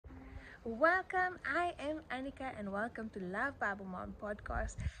Welcome, I am Annika and welcome to Love Bible Mom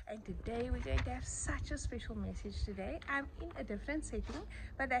podcast. And today we're going to have such a special message today. I'm in a different setting,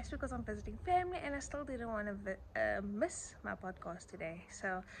 but that's because I'm visiting family and I still didn't want to miss my podcast today.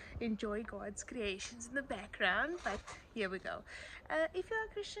 So enjoy God's creations in the background, but here we go. If you're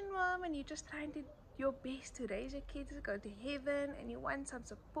a Christian mom and you're just trying to your best to raise your kids to go to heaven and you want some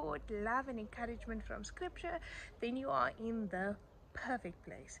support, love and encouragement from scripture, then you are in the perfect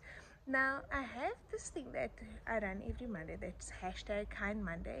place. Now I have this thing that I run every Monday, that's hashtag Kind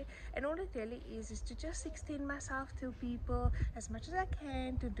Monday, and all it really is to just extend myself to people as much as I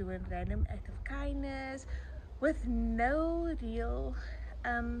can, to do a random act of kindness with no real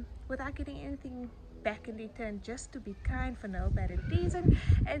without getting anything back in return, just to be kind for no apparent reason.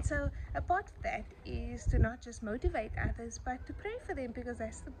 And so a part of that is to not just motivate others but to pray for them, because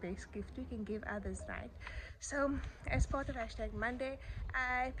that's the best gift we can give others, right? So as part of hashtag Monday,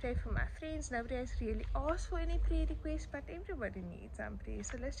 I pray for my friends. Nobody has really asked for any prayer requests, but everybody needs some prayer,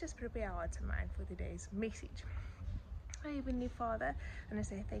 so let's just prepare our hearts and mind for today's message. Hi Heavenly Father, I want to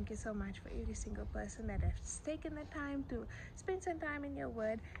say thank you so much for every single person that has taken the time to spend some time in your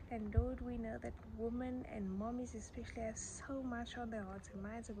word. And Lord, we know that women and mommies especially have so much on their hearts and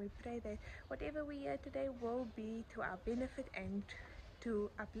minds, and we pray that whatever we hear today will be to our benefit and to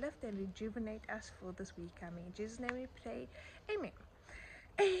uplift and rejuvenate us for this week coming. In Jesus' name we pray, amen.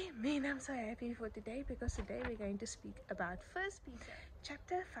 Amen. I'm so happy for today, because today we're going to speak about 1 Peter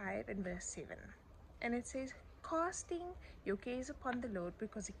chapter 5 and verse 7. And it says, casting your cares upon the Lord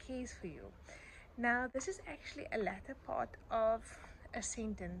because he cares for you. Now this is actually a latter part of a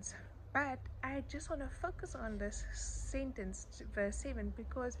sentence, but I just want to focus on this sentence, verse 7,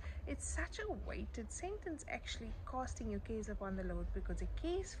 because it's such a weighted sentence, actually, casting your cares upon the Lord because he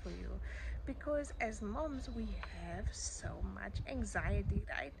cares for you. Because as moms, we have so much anxiety,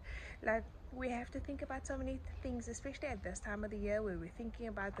 right? Like, we have to think about so many things, especially at this time of the year where we're thinking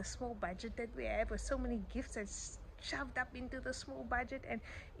about the small budget that we have, with so many gifts that's shoved up into the small budget. And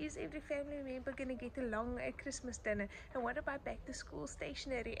is every family member going to get along at Christmas dinner? And what about back to school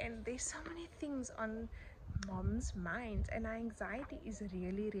stationery? And there's so many things on mom's minds, and our anxiety is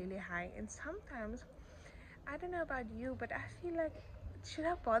really high. And sometimes, I don't know about you, but I feel like, should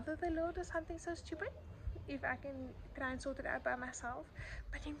I bother the Lord or something so stupid if I can try and sort it out by myself?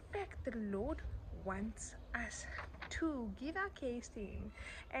 But in fact, the Lord wants us to give our cares to him,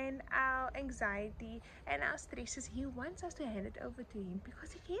 and our anxiety and our stresses. He wants us to hand it over to him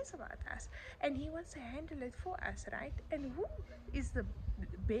because he cares about us and he wants to handle it for us, right? And who is the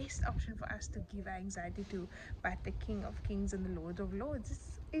best option for us to give our anxiety to but the King of Kings and the Lord of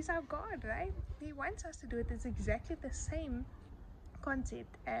Lords? Is our God, right? He wants us to do it. It's exactly the same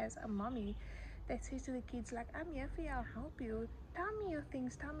concept as a mommy that says to the kids, like, I'm here for you, I'll help you, tell me your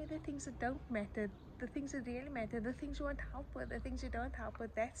things, tell me the things that don't matter, the things that really matter, the things you want help with, the things you don't help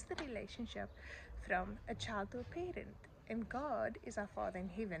with. That's the relationship from a child to a parent. And God is our Father in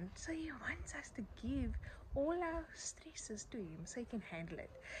heaven, so he wants us to give all our stresses to him so he can handle it.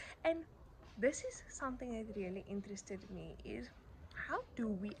 And this is something that really interested me, is how do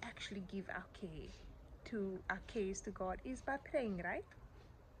we actually give our cares to God? Is by praying, right?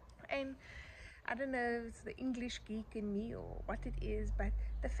 And I don't know if it's the English geek in me or what it is, but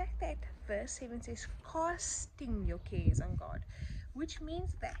the fact that verse 7 says casting your cares on God, which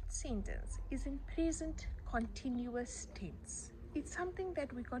means that sentence is in present continuous tense. It's something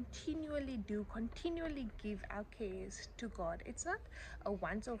that we continually do, continually give our cares to God. It's not a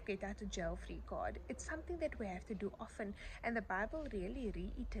once-off get out of jail free God. It's something that we have to do often, and the Bible really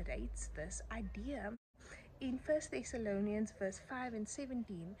reiterates this idea in 1 Thessalonians verse 5 and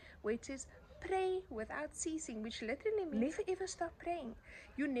 17, where it says, pray without ceasing, which literally means never ever stop praying.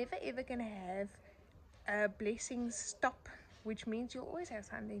 You're never ever going to have blessings stop, which means you'll always have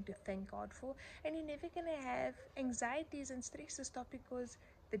something to thank God for. And you're never going to have anxieties and stresses stop, because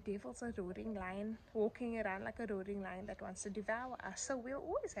the devil's a roaring lion, walking around like a roaring lion that wants to devour us. So we'll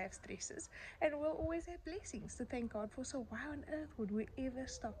always have stresses and we'll always have blessings to thank God for. So why on earth would we ever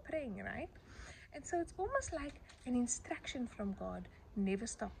stop praying, right? And so it's almost like an instruction from God. Never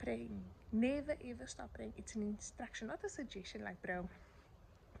stop praying. Never ever stop praying. It's an instruction, not a suggestion like, bro,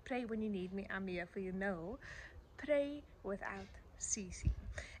 pray when you need me, I'm here for you. No, pray without ceasing.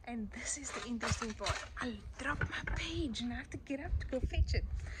 And this is the interesting part. I'll drop my page and I have to get up to go fetch it.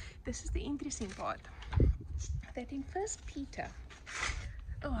 This is the interesting part, that in 1 Peter,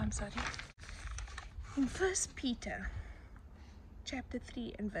 in 1 Peter chapter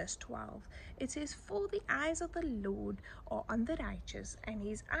 3 and verse 12, it says, for the eyes of the Lord are on the righteous, and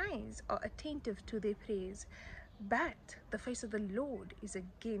his eyes are attentive to their prayers, but the face of the Lord is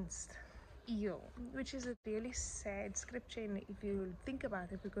against evil, which is a really sad scripture if you think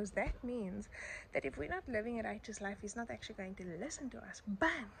about it, because that means that if we're not living a righteous life, he's not actually going to listen to us. But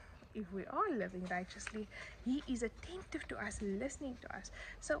if we are living righteously, he is attentive to us, listening to us.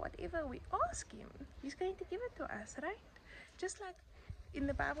 So whatever we ask him, he's going to give it to us, right? Just like in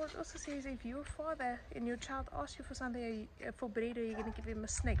the Bible, it also says if your father and your child asks you for something, for bread, are you going to give him a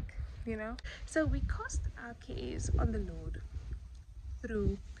snake? So we cast our cares on the Lord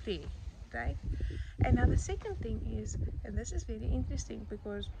through prayer, right? And now the second thing is, and this is very interesting,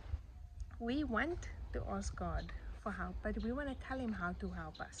 because we want to ask God for help, but we want to tell him how to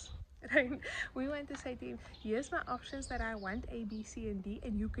help us. Right? We want to say to him, here's my options that I want, A, B, C, and D,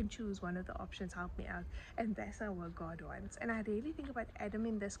 and you can choose one of the options, help me out. And that's not what God wants. And I really think about Adam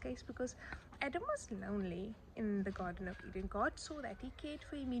in this case, because Adam was lonely in the Garden of Eden. God saw that, he cared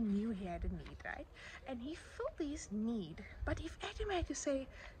for him, he knew he had a need, right? And he filled his need. But if Adam had to say,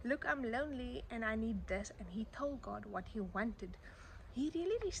 look, I'm lonely and I need this, and he told God what he wanted, he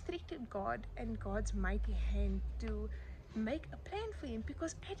really restricted God and God's mighty hand to make a plan for him,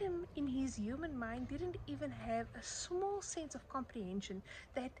 because Adam, in his human mind, didn't even have a small sense of comprehension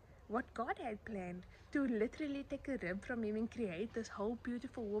that what God had planned, to literally take a rib from him and create this whole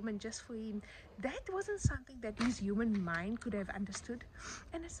beautiful woman just for him, that wasn't something that his human mind could have understood.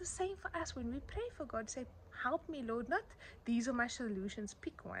 And it's the same for us when we pray for God. Say, help me, Lord, not these are my solutions,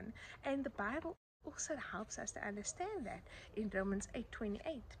 pick one. And the Bible also helps us to understand that in Romans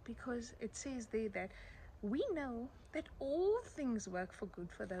 8:28, because it says there that we know that all things work for good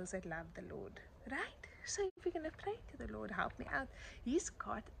for those that love the Lord, right? So if we're going to pray to the Lord, help me out, he's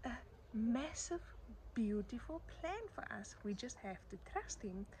got a massive, beautiful plan for us. We just have to trust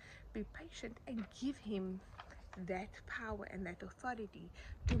him, be patient, and give him that power and that authority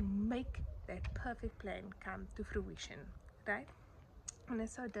to make that perfect plan come to fruition, right? And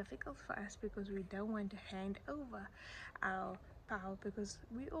it's so difficult for us because we don't want to hand over our power, because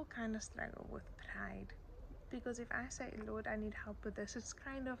we all kind of struggle with pride. Because if I say, Lord, I need help with this, it's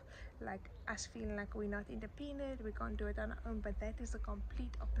kind of like us feeling like we're not independent, we can't do it on our own. But that is the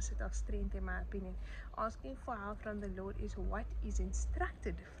complete opposite of strength, in my opinion. Asking for help from the Lord is what is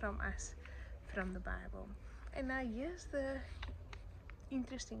instructed from us from the Bible. And now here's the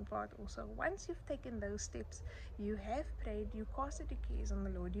interesting part also. Once you've taken those steps, you have prayed, you casted your cares on the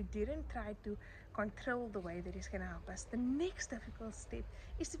Lord, you didn't try to control the way that he's going to help us. The next difficult step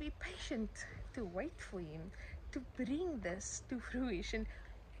is to be patient, to wait for him to bring this to fruition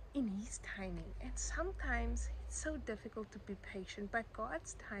in his timing. And sometimes it's so difficult to be patient, but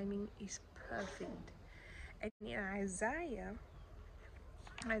God's timing is perfect. And in Isaiah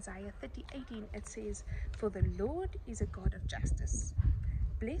 30:18, it says, for the Lord is a God of justice.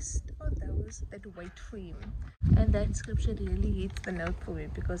 Blessed are those that wait for him. And that scripture really hits the note for me,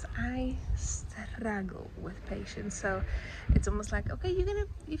 because I struggle with patience. So it's almost like, okay,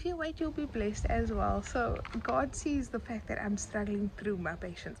 if you wait, you'll be blessed as well. So God sees the fact that I'm struggling through my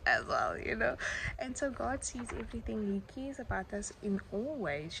patience as well, and so God sees everything. He cares about us in all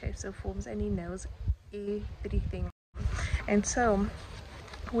ways, shapes, or forms, and he knows everything. And so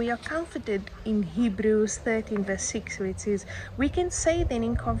we are comforted in Hebrews 13 verse 6, where it says, we can say then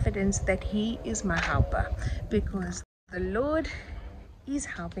in confidence that he is my helper, because the Lord is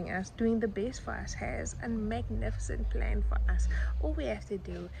helping us, doing the best for us, has a magnificent plan for us. All we have to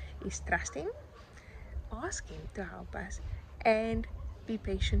do is trust him, ask him to help us, and be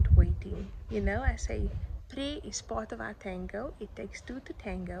patient waiting. I say prayer is part of our tango. It takes two to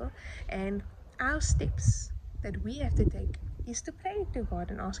tango, and our steps that we have to take is to pray to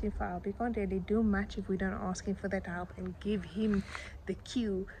God and ask him for help. We can't really do much if we don't ask him for that help and give him the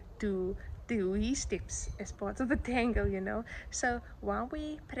cue to do his steps as part of the tango. So while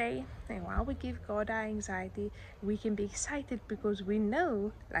we pray and while we give God our anxiety, we can be excited, because we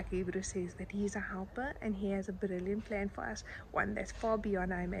know, like Hebrews says, that he is a helper and he has a brilliant plan for us, one that's far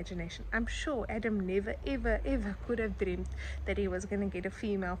beyond our imagination. I'm sure Adam never ever could have dreamed that he was going to get a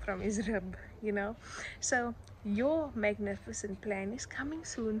female from his rib. So your magnificent plan is coming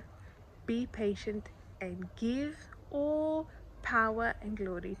soon. Be patient and give all power and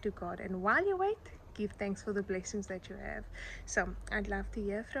glory to God. And while you wait, give thanks for the blessings that you have. So I'd love to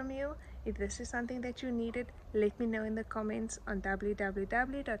hear from you. If this is something that you needed, let me know in the comments on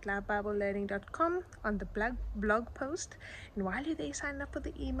www.lovebiblelearning.com on the blog post. And while you're there, sign up for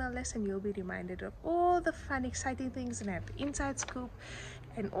the email list and you'll be reminded of all the fun, exciting things and have the inside scoop.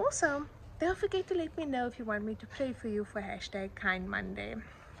 And also, don't forget to let me know if you want me to pray for you for #KindMonday.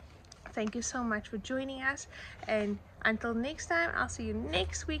 Thank you so much for joining us, and until next time, I'll see you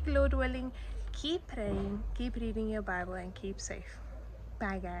next week, Lord willing. Keep praying, keep reading your Bible, and keep safe.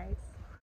 Bye guys.